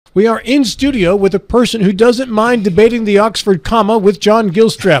We are in studio with a person who doesn't mind debating the Oxford comma with John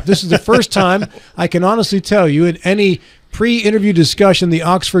Gilstrap. This is the first time I can honestly tell you in any pre-interview discussion the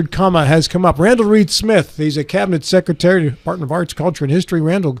Oxford comma has come up. Randall Reid-Smith, he's a cabinet secretary, Department of Arts, Culture, and History.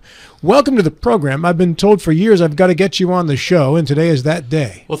 Randall, welcome to the program. I've been told for years I've got to get you on the show, and today is that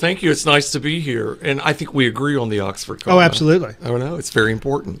day. Well, thank you. It's nice to be here, and I think we agree on the Oxford comma. Oh, absolutely. I don't know. It's very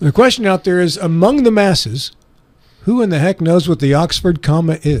important. The question out there is, among the masses, who in the heck knows what the Oxford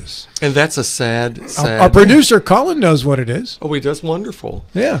comma is? And that's a sad. Our producer, Colin, knows what it is. Oh, he does wonderful.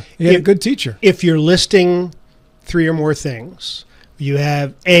 Yeah, he had a good teacher. If you're listing three or more things, you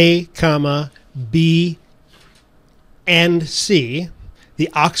have A, comma, B, and C. The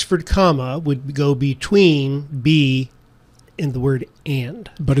Oxford comma would go between B and the word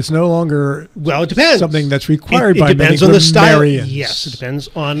and. But it's no longer it depends. Something that's required by many depends on the style. grammarians. Yes, it depends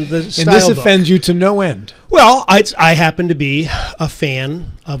on the style. And this offends you to no end. Well, I happen to be a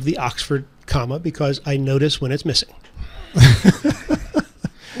fan of the Oxford comma because I notice when it's missing.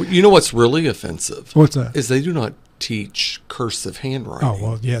 You know what's really offensive? What's that? Is they do not teach cursive handwriting. Oh,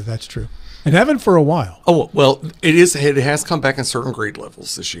 well, yeah, that's true. And haven't for a while. Oh, well, it has come back in certain grade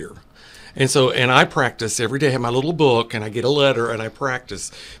levels this year. And I practice every day. I have my little book, and I get a letter, and I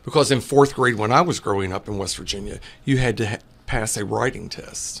practice. Because in fourth grade, when I was growing up in West Virginia, you had to pass a writing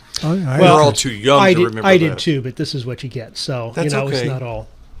test. Oh, yeah, we're all too young to remember that. I did too, but this is what you get. So, that's okay. It's not all.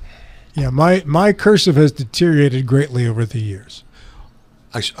 Yeah, my cursive has deteriorated greatly over the years.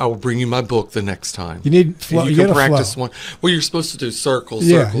 I will bring you my book the next time. You need flow. You can practice one. Well, you're supposed to do circles.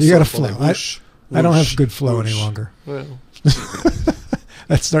 Yeah, circles, you got to circle, flow. whoosh, I don't whoosh, have good flow whoosh. any longer. Well,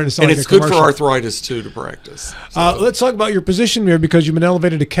 That's starting to sound and like it's a good for commercial. arthritis too to practice. So. Let's talk about your position here because you've been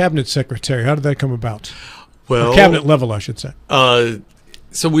elevated to cabinet secretary. How did that come about? Well, or cabinet level, I should say.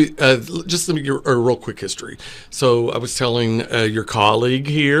 So we just let me give a real quick history. So I was telling your colleague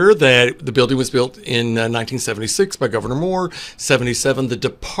here that the building was built in 1976 by Governor Moore. 77, the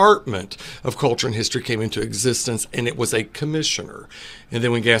Department of Culture and History came into existence, and it was a commissioner. And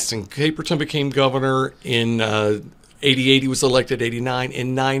then when Gaston Caperton became governor in 88, he was elected. 89,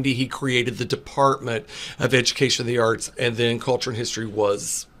 in 90, he created the Department of Education and the Arts, and then Culture and History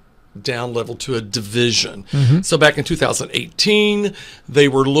was down level to a division. So back in 2018, they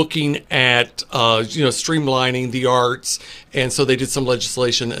were looking at streamlining the arts, and so they did some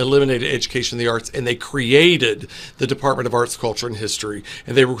legislation, eliminated education and the arts, and they created the Department of Arts, Culture, and History.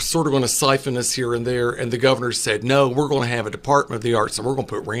 And they were sort of going to siphon us here and there, and the governor said, no, we're going to have a Department of the Arts, and we're going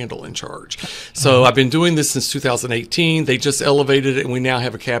to put Randall in charge. So I've been doing this since 2018. They just elevated it, and we now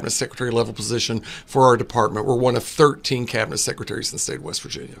have a cabinet secretary level position for our department. We're one of 13 cabinet secretaries in the state of West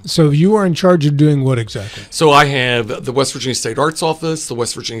Virginia. So you are in charge of doing what exactly? So I have the West Virginia State Arts Office, the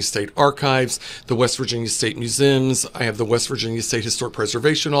West Virginia State Archives, the West Virginia State Museums. I have the West Virginia State Historic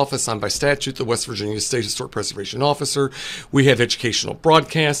Preservation Office. I'm by statute the West Virginia State Historic Preservation Officer. We have educational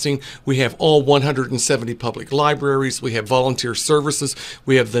broadcasting. We have all 170 public libraries. We have volunteer services.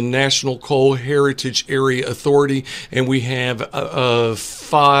 We have the National Coal Heritage Area Authority, and we have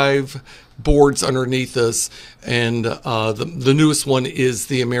 5 boards underneath us, and the newest one is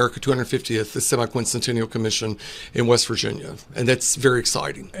the America 250th, the Semi-Quincentennial Commission in West Virginia, and that's very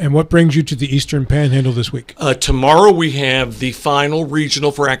exciting. And what brings you to the Eastern Panhandle this week? Tomorrow we have the final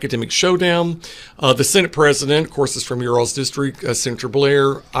regional for Academic Showdown. The Senate President, of course, is from your all's district, Senator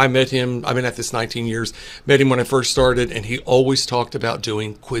Blair. I met him, I've been at this 19 years, met him when I first started, and he always talked about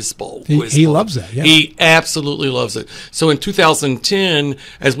doing Quiz Bowl. He loves that, yeah. He absolutely loves it. So in 2010,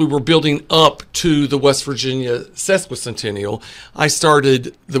 as we were building up to the West Virginia Sesquicentennial, I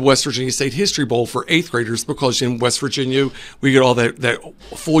started the West Virginia State History Bowl for 8th graders because in West Virginia, we get all that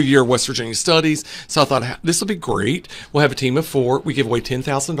full year West Virginia studies. So I thought, this will be great. We'll have a team of 4. We give away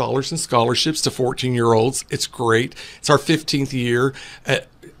 $10,000 in scholarships to 14-year-olds. It's great. It's our 15th year.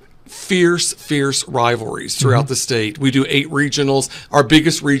 Fierce rivalries throughout the state. We do 8 regionals. Our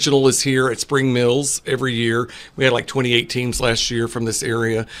biggest regional is here at Spring Mills every year. We had like 28 teams last year from this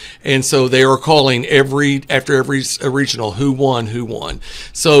area. And so they are calling after every regional, who won.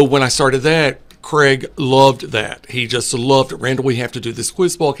 So when I started that, Craig loved that. He just loved it. Randall, we have to do this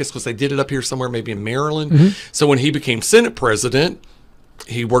quiz ball because they did it up here somewhere, maybe in Maryland. So when he became Senate President,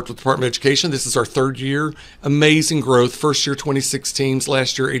 he worked with the Department of Education. This is our 3rd year. Amazing growth. First year, 26 teams.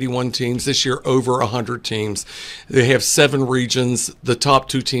 Last year, 81 teams. This year, over 100 teams. They have 7 regions. The top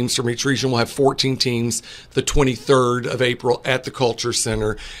 2 teams from each region will have 14 teams the 23rd of April at the Culture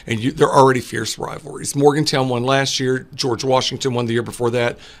Center. And they're already fierce rivalries. Morgantown won last year. George Washington won the year before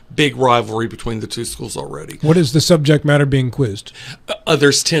that. Big rivalry between the 2 schools already. What is the subject matter being quizzed?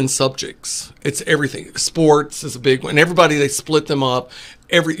 There's 10 subjects. It's everything. Sports is a big one. Everybody, they split them up.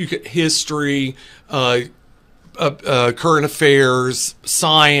 you get history, current affairs,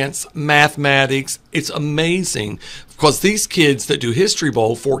 science, mathematics. It's amazing because these kids that do History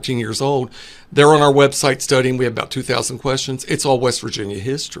Bowl, 14 years old, they're on our website studying. We have about 2,000 questions. It's all West Virginia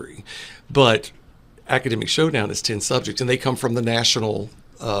history. But Academic Showdown is 10 subjects, and they come from the national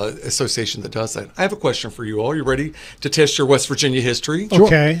association that does that. I have a question for you all. You ready to test your West Virginia history?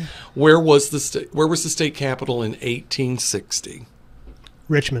 Okay. Where was the state capital in 1860?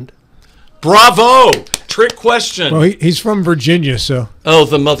 Richmond. Bravo! Trick question. Well, he's from Virginia, so. Oh,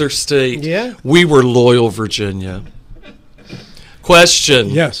 the mother state. Yeah. We were loyal, Virginia. Question.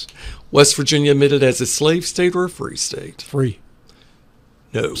 Yes. West Virginia admitted as a slave state or a free state? Free.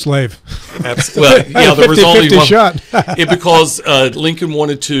 No. Slave. Well, yeah, there was only 50-50 one. shot. Because Lincoln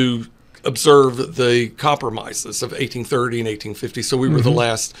wanted to observe the compromises of 1830 and 1850, so we were the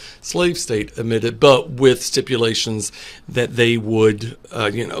last slave state admitted, but with stipulations that they would,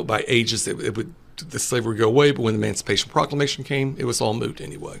 by ages, the slavery would go away. But when the Emancipation Proclamation came, it was all moot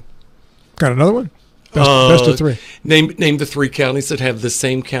anyway. Got another one? Best of three. Name the three counties that have the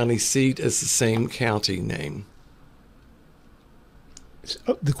same county seat as the same county name.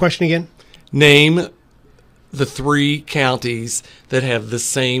 The question again? Name the three counties that have the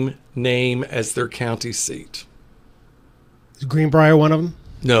same name as their county seat. Is Greenbrier one of them?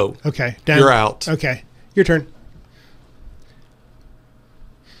 No. Okay. You're out. Okay. Your turn.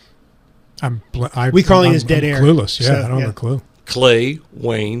 We calling this dead air. Clueless. Yeah, So, I don't have a clue. Clay,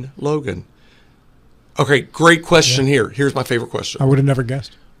 Wayne, Logan. Okay, great question here. Here's my favorite question. I would have never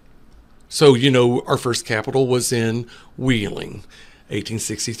guessed. So, our first capital was in Wheeling.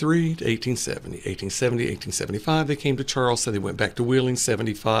 1863 to 1870, 1870, 1875, they came to Charleston. They went back to Wheeling,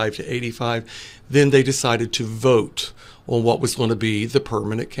 75 to 85. Then they decided to vote on what was going to be the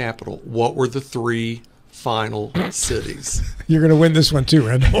permanent capital. What were the three final cities? You're going to win this one too,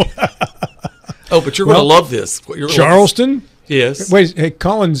 Randall. Oh, but you're going to love this. Charleston? Yes. Wait, hey,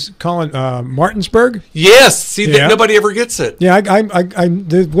 Colin, Martinsburg? Yes. See, Yeah. nobody ever gets it. Yeah,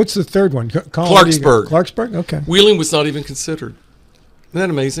 what's the third one? Clarksburg. Clarksburg? Okay. Wheeling was not even considered. Isn't that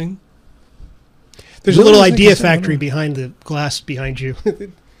amazing? There's a little idea factory behind the glass behind you.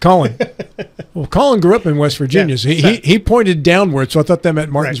 Colin. Well, Colin grew up in West Virginia, so Yeah. he pointed downward, so I thought that meant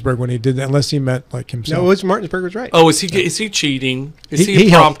Martinsburg when he did that, unless he meant like himself. No, Martinsburg was right. Oh, is he cheating? Is he a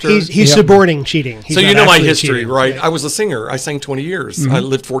helped. prompter? He's suborning cheating. He's So not my actually history, cheating. right? Yeah. I was a singer. I sang 20 years. I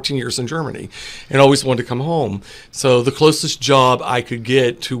lived 14 years in Germany and always wanted to come home. So the closest job I could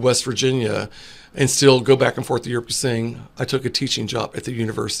get to West Virginia and still go back and forth to Europe to sing, I took a teaching job at the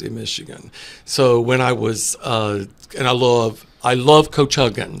University of Michigan. So when I was, and I love Coach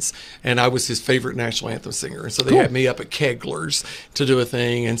Huggins, and I was his favorite national anthem singer. And so they had me up at Kegler's to do a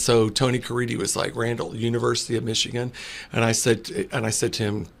thing. And so Tony Caridi was like, Randall, University of Michigan. And I said to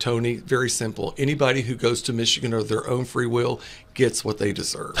him, Tony, very simple. Anybody who goes to Michigan of their own free will gets what they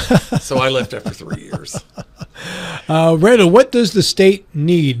deserve. So I left after 3 years. Randall, what does the state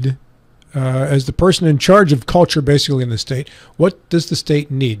need as the person in charge of culture basically in the state? What does the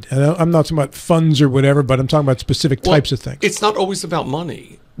state need? And I'm not talking about funds or whatever, but I'm talking about specific types of things. It's not always about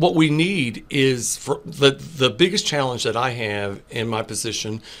money. What we need is, for the biggest challenge that I have in my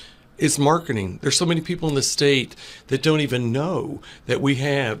position is marketing. There's so many people in the state that don't even know that we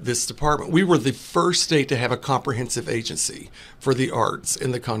have this department. We were the first state to have a comprehensive agency for the arts in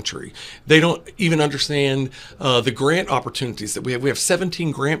the country. They don't even understand the grant opportunities that we have. We have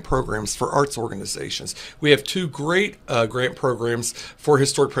 17 grant programs for arts organizations. We have 2 great grant programs for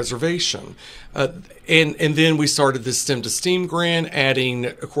historic preservation. And then we started this STEM to STEAM grant, adding,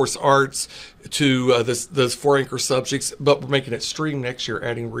 of course, arts to those 4 anchor subjects, but we're making it STREAM next year,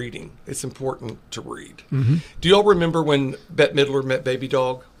 adding reading. It's important to read. Mm-hmm. Do you all remember when Bette Midler met Baby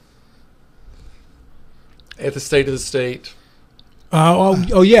Dog at the State of the State?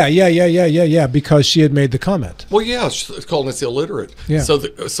 Yeah, because she had made the comment. Well, yeah, it's called It's Illiterate. Yeah. So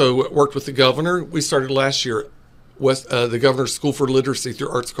it worked with the governor. We started last year. The Governor's School for Literacy through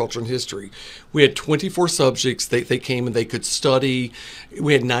Arts, Culture, and History. We had 24 subjects. They came and they could study.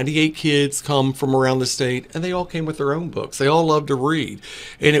 We had 98 kids come from around the state, and they all came with their own books. They all loved to read.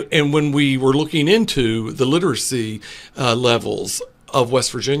 And when we were looking into the literacy levels of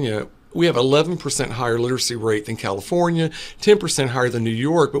West Virginia, we have 11% higher literacy rate than California, 10% higher than New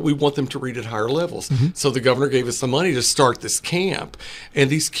York, but we want them to read at higher levels. Mm-hmm. So the governor gave us some money to start this camp, and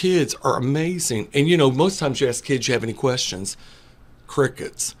these kids are amazing. And, most times you ask kids, you have any questions?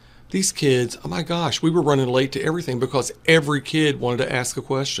 Crickets. These kids, oh my gosh, we were running late to everything because every kid wanted to ask a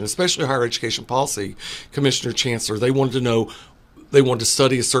question, especially Higher Education Policy Commissioner Chancellor. They wanted to know, they wanted to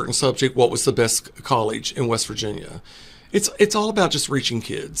study a certain subject, what was the best college in West Virginia. It's all about just reaching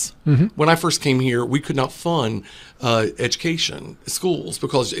kids. When I first came here, we could not fund education, schools,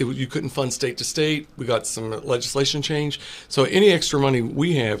 because you couldn't fund state to state. We got some legislation change. So any extra money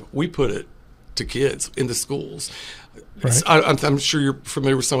we have, we put it to kids in the schools. Right. I'm sure you're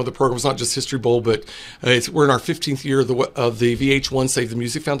familiar with some of the programs, not just History Bowl, but we're in our 15th year of the VH1 Save the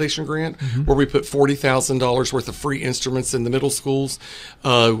Music Foundation grant, where we put $40,000 worth of free instruments in the middle schools.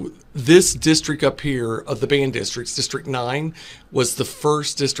 This district up here, of the band districts, District 9, was the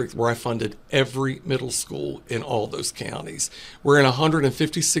first district where I funded every middle school in all those counties. We're in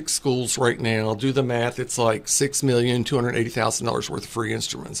 156 schools right now. Do the math, it's like $6,280,000 worth of free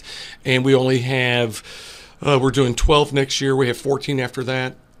instruments. And we only have... we're doing 12 next year. We have 14 after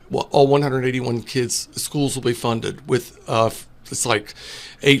that. Well, all 181 kids' schools will be funded with, it's like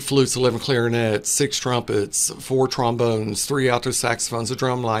 8 flutes, 11 clarinets, 6 trumpets, 4 trombones, 3 alto saxophones, a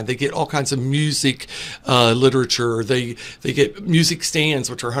drum line. They get all kinds of music literature. They get music stands,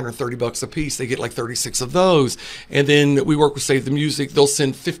 which are $130 a piece. They get like 36 of those. And then we work with Save the Music. They'll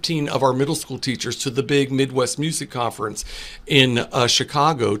send 15 of our middle school teachers to the big Midwest Music Conference in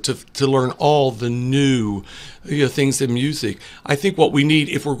Chicago to learn all the new things in music. I think what we need,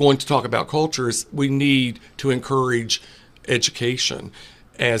 if we're going to talk about culture, is we need to encourage education.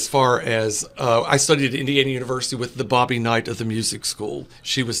 As far as I studied at Indiana University with the Bobby Knight of the music school.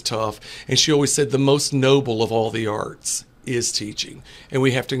 She was tough, and she always said the most noble of all the arts is teaching, and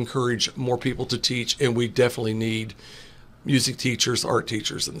we have to encourage more people to teach, and we definitely need music teachers, art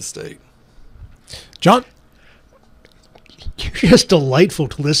teachers in the state. John? You're just delightful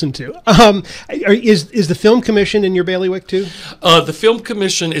to listen to. Is the Film Commission in your bailiwick too? The Film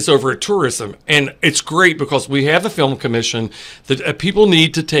Commission is over at Tourism, and it's great because we have a Film Commission that people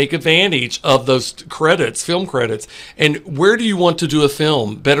need to take advantage of those credits, film credits. And where do you want to do a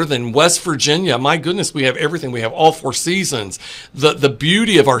film better than West Virginia? My goodness, we have everything. We have all 4 seasons, the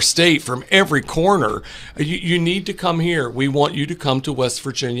beauty of our state from every corner. You need to come here. We want you to come to West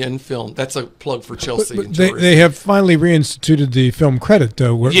Virginia and film. That's a plug for Chelsea. But and tourism. they have finally reinstituted the film credit,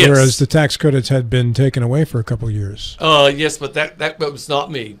 though, Yes. whereas the tax credits had been taken away for a couple of years. Yes, but that was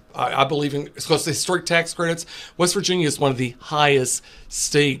not me. I believe in, because the historic tax credits, West Virginia is one of the highest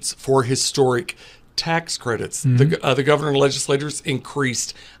states for historic tax credits. The governor and legislators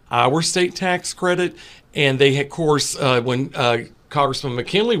increased our state tax credit, and they had, of course, when Congressman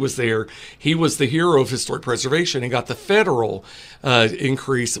McKinley was there, he was the hero of historic preservation and got the federal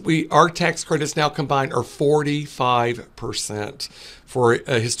increase. Our tax credits now combined are 45% for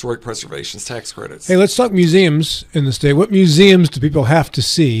historic preservations tax credits. Hey, let's talk museums in the state. What museums do people have to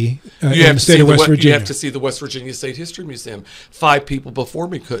see in the state see of West Virginia? You have to see the West Virginia State History Museum. 5 people before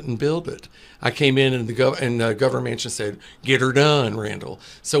me couldn't build it. I came in and the Governor Manchin said, "Get her done, Randall."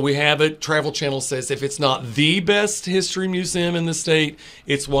 So we have it. Travel Channel says if it's not the best history museum in the state,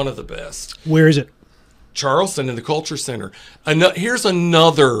 it's one of the best. Where is it? Charleston in the Culture Center. Here's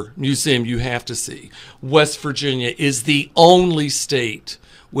another museum you have to see. West Virginia is the only state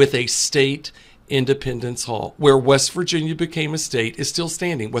with a state Independence Hall. Where West Virginia became a state is still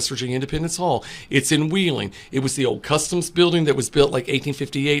standing. West Virginia Independence Hall. It's in Wheeling. It was the old customs building that was built like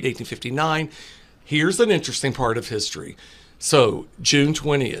 1858, 1859. Here's an interesting part of history. So, June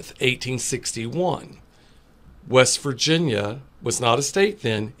 20th, 1861, West Virginia was not a state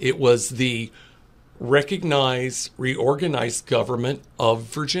then. It was the recognized, reorganized government of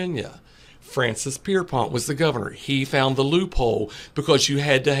Virginia. Francis Pierpont was the governor. He found the loophole because you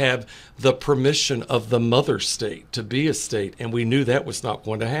had to have the permission of the mother state to be a state, and we knew that was not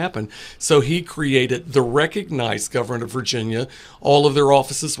going to happen. So he created the recognized government of Virginia. All of their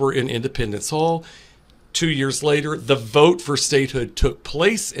offices were in Independence Hall. 2 years later, the vote for statehood took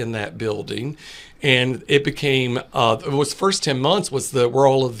place in that building, and it became, it was first 10 months was where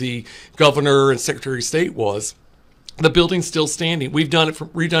all of the governor and secretary of state was. The building's still standing. We've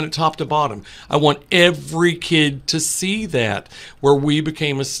redone it top to bottom. I want every kid to see that, where we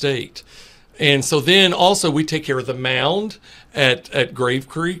became a state. And so then also we take care of the mound at Grave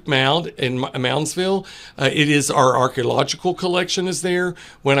Creek Mound in Moundsville. It is our archaeological collection is there.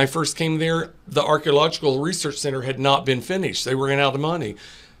 When I first came there, the Archaeological Research Center had not been finished. They were running out of money.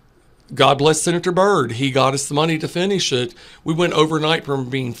 God bless Senator Byrd. He got us the money to finish it. We went overnight from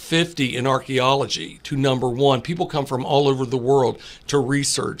being 50 in archaeology to #1. People come from all over the world to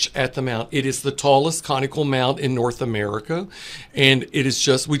research at the mount. It is the tallest conical mount in North America, and it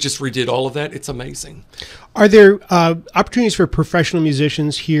is we just redid all of that. It's amazing. Are there opportunities for professional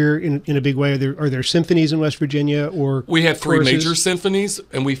musicians here in a big way? Are there symphonies in West Virginia or we have 3 choruses? major symphonies,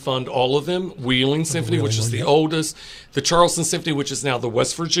 and we fund all of them. Wheeling Symphony, which is the oldest. The Charleston Symphony, which is now the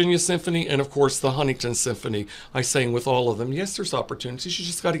West Virginia Symphony. Symphony and, of course, the Huntington Symphony. I sang with all of them. Yes, there's opportunities. You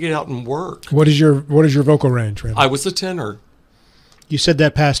just got to get out and work. What is your vocal range, Randall? I was a tenor. You said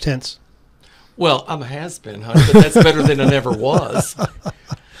that past tense. Well, I'm a has-been, honey, but that's better than I never was.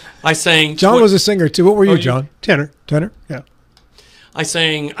 I sang... John was a singer, too. What were you, John? Tenor. Tenor? Yeah. I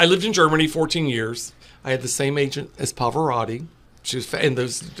lived in Germany 14 years. I had the same agent as Pavarotti. She was in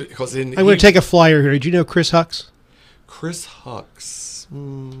those... because I'm going to take a flyer here. Did you know Chris Hux? Chris Hux.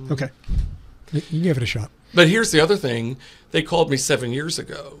 Okay. You give it a shot. But here's the other thing. They called me 7 years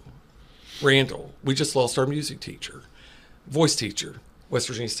ago. Randall, we just lost our music teacher, voice teacher, West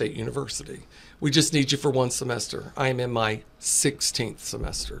Virginia State University. We just need you for 1 semester. I am in my 16th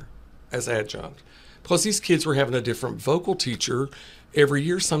semester as adjunct. Because these kids were having a different vocal teacher every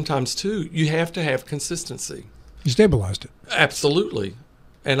year, sometimes two. You have to have consistency. You stabilized it. Absolutely.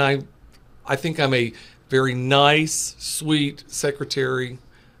 And I think I'm a very nice, sweet secretary.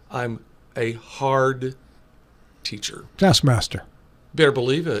 I'm a hard teacher. Taskmaster. Better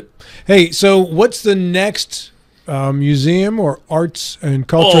believe it. Hey, so what's the next museum or arts and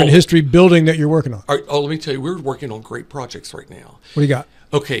culture and history building that you're working on? Let me tell you, we're working on great projects right now. What do you got?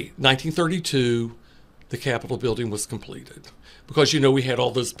 Okay, 1932, the Capitol building was completed. Because, we had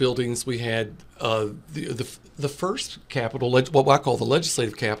all those buildings. We had the first Capitol, what I call the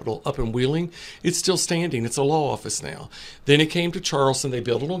legislative Capitol, up in Wheeling. It's still standing. It's a law office now. Then it came to Charleston. They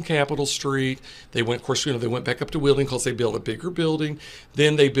built it on Capitol Street. They went, of course, they went back up to Wheeling because they built a bigger building.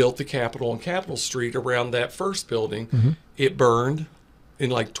 Then they built the Capitol on Capitol Street around that first building. Mm-hmm. It burned in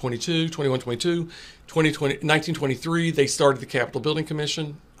like 1923, they started the Capitol Building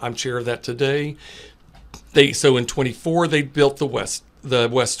Commission. I'm chair of that today. So in 24, they built the West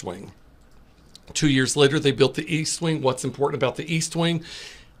Wing. 2 years later, they built the East Wing. What's important about the East Wing?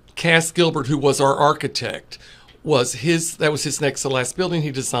 Cass Gilbert, who was our architect, that was his next to last building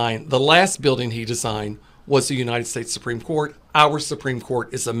he designed. The last building he designed was the United States Supreme Court. Our Supreme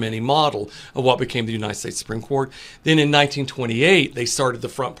Court is a mini model of what became the United States Supreme Court. Then in 1928, they started the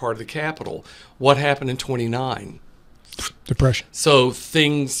front part of the Capitol. What happened in 29? Depression. So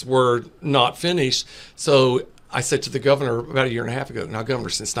things were not finished. So I said to the governor about a year and a half ago, now, Governor,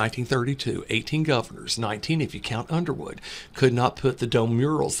 since 1932, 18 governors, 19 if you count Underwood, could not put the dome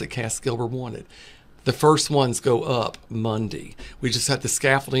murals that Cass Gilbert wanted. The first ones go up Monday. We just had the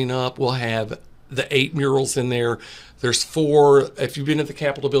scaffolding up. We'll have the 8 murals in there. There's 4. If you've been at the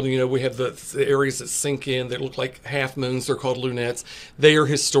Capitol building, we have the areas that sink in that look like half moons. They're called lunettes. They are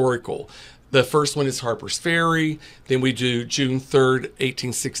historical. The first one is Harper's Ferry. Then we do June 3rd,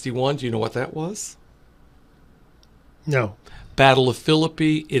 1861. Do you know what that was? No. Battle of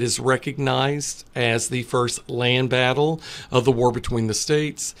Philippi. It is recognized as the first land battle of the war between the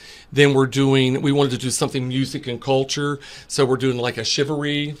states. Then we wanted to do something music and culture. So we're doing like a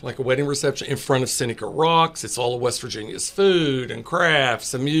chivalry, like a wedding reception in front of Seneca Rocks. It's all of West Virginia's food and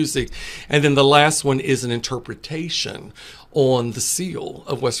crafts and music. And then the last one is an interpretation on the seal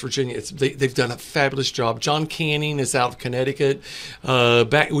of West Virginia. They've done a fabulous job. John Canning is out of Connecticut.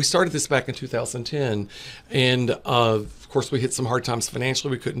 We started this back in 2010. And of course, we hit some hard times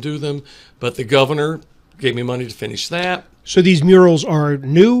financially. We couldn't do them. But the governor gave me money to finish that. So these murals are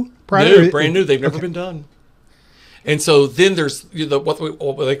new? Brand new. They've never been done. And so then there's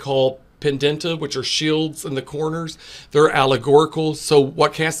what they call pendenta, which are shields in the corners. They're allegorical. So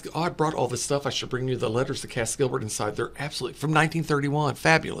I brought all this stuff. I should bring you the letters to Cass Gilbert inside. They're absolutely from 1931.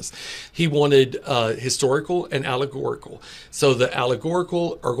 Fabulous. He wanted historical and allegorical. So the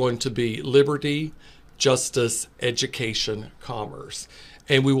allegorical are going to be liberty, justice, education, commerce.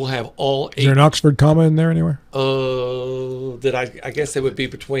 And we will have all 8. Is there an Oxford comma in there anywhere? I guess it would be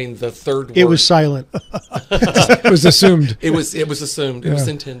between the third word. It was silent. It was assumed. It was assumed. Yeah. It was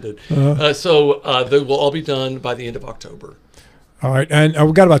intended. So they will all be done by the end of October. All right, and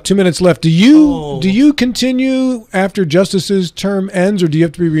we've got about 2 minutes left. Do you continue after Justice's term ends, or do you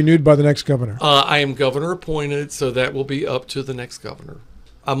have to be renewed by the next governor? I am governor appointed, so that will be up to the next governor.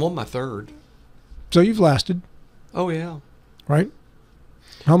 I'm on my 3rd. So you've lasted. Oh, yeah. Right?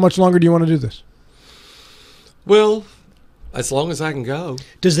 How much longer do you want to do this? Well, as long as I can go.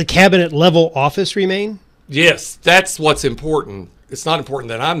 Does the cabinet level office remain? Yes, that's what's important. It's not important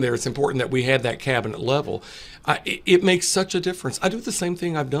that I'm there. It's important that we have that cabinet level. It makes such a difference. I do the same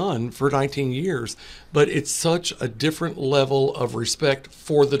thing I've done for 19 years, but it's such a different level of respect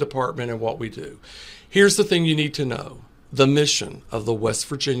for the department and what we do. Here's the thing you need to know. The mission of the West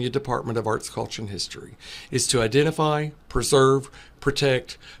Virginia Department of Arts, Culture, and History is to identify, preserve,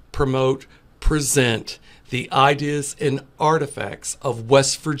 protect, promote, present the ideas and artifacts of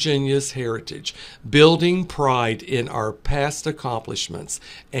West Virginia's heritage, building pride in our past accomplishments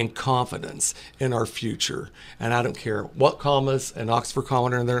and confidence in our future. And I don't care what commas and Oxford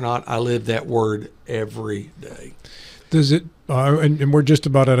comma are there or not, I live that word every day. Does it, and we're just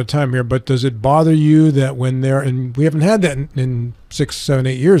about out of time here, but does it bother you that when there, and we haven't had that in 6, 7,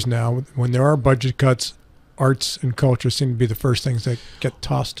 8 years now, when there are budget cuts, arts and culture seem to be the first things that get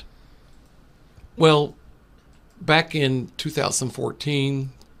tossed? Well, back in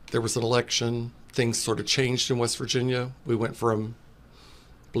 2014, there was an election. Things sort of changed in West Virginia. We went from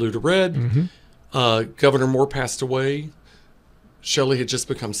blue to red. Mm-hmm. Governor Moore passed away. Shelley had just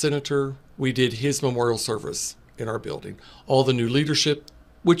become senator. We did his memorial service in our building. All the new leadership,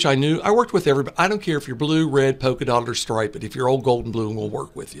 which I knew, I worked with everybody. I don't care if you're blue, red, polka dot, or stripe, but if you're old gold and blue, we'll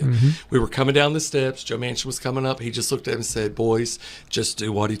work with you. Mm-hmm. We were coming down the steps. Joe Manchin was coming up. He just looked at him and said, boys, just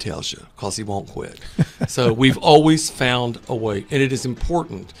do what he tells you because he won't quit. So we've always found a way. And it is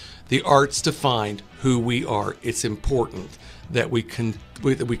important. The arts define who we are. It's important that we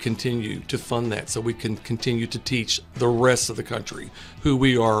continue to fund that so we can continue to teach the rest of the country who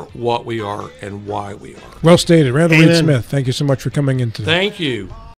we are, what we are, and why we are. Well stated. Randall Amen. Reid-Smith, thank you so much for coming in today. Thank you.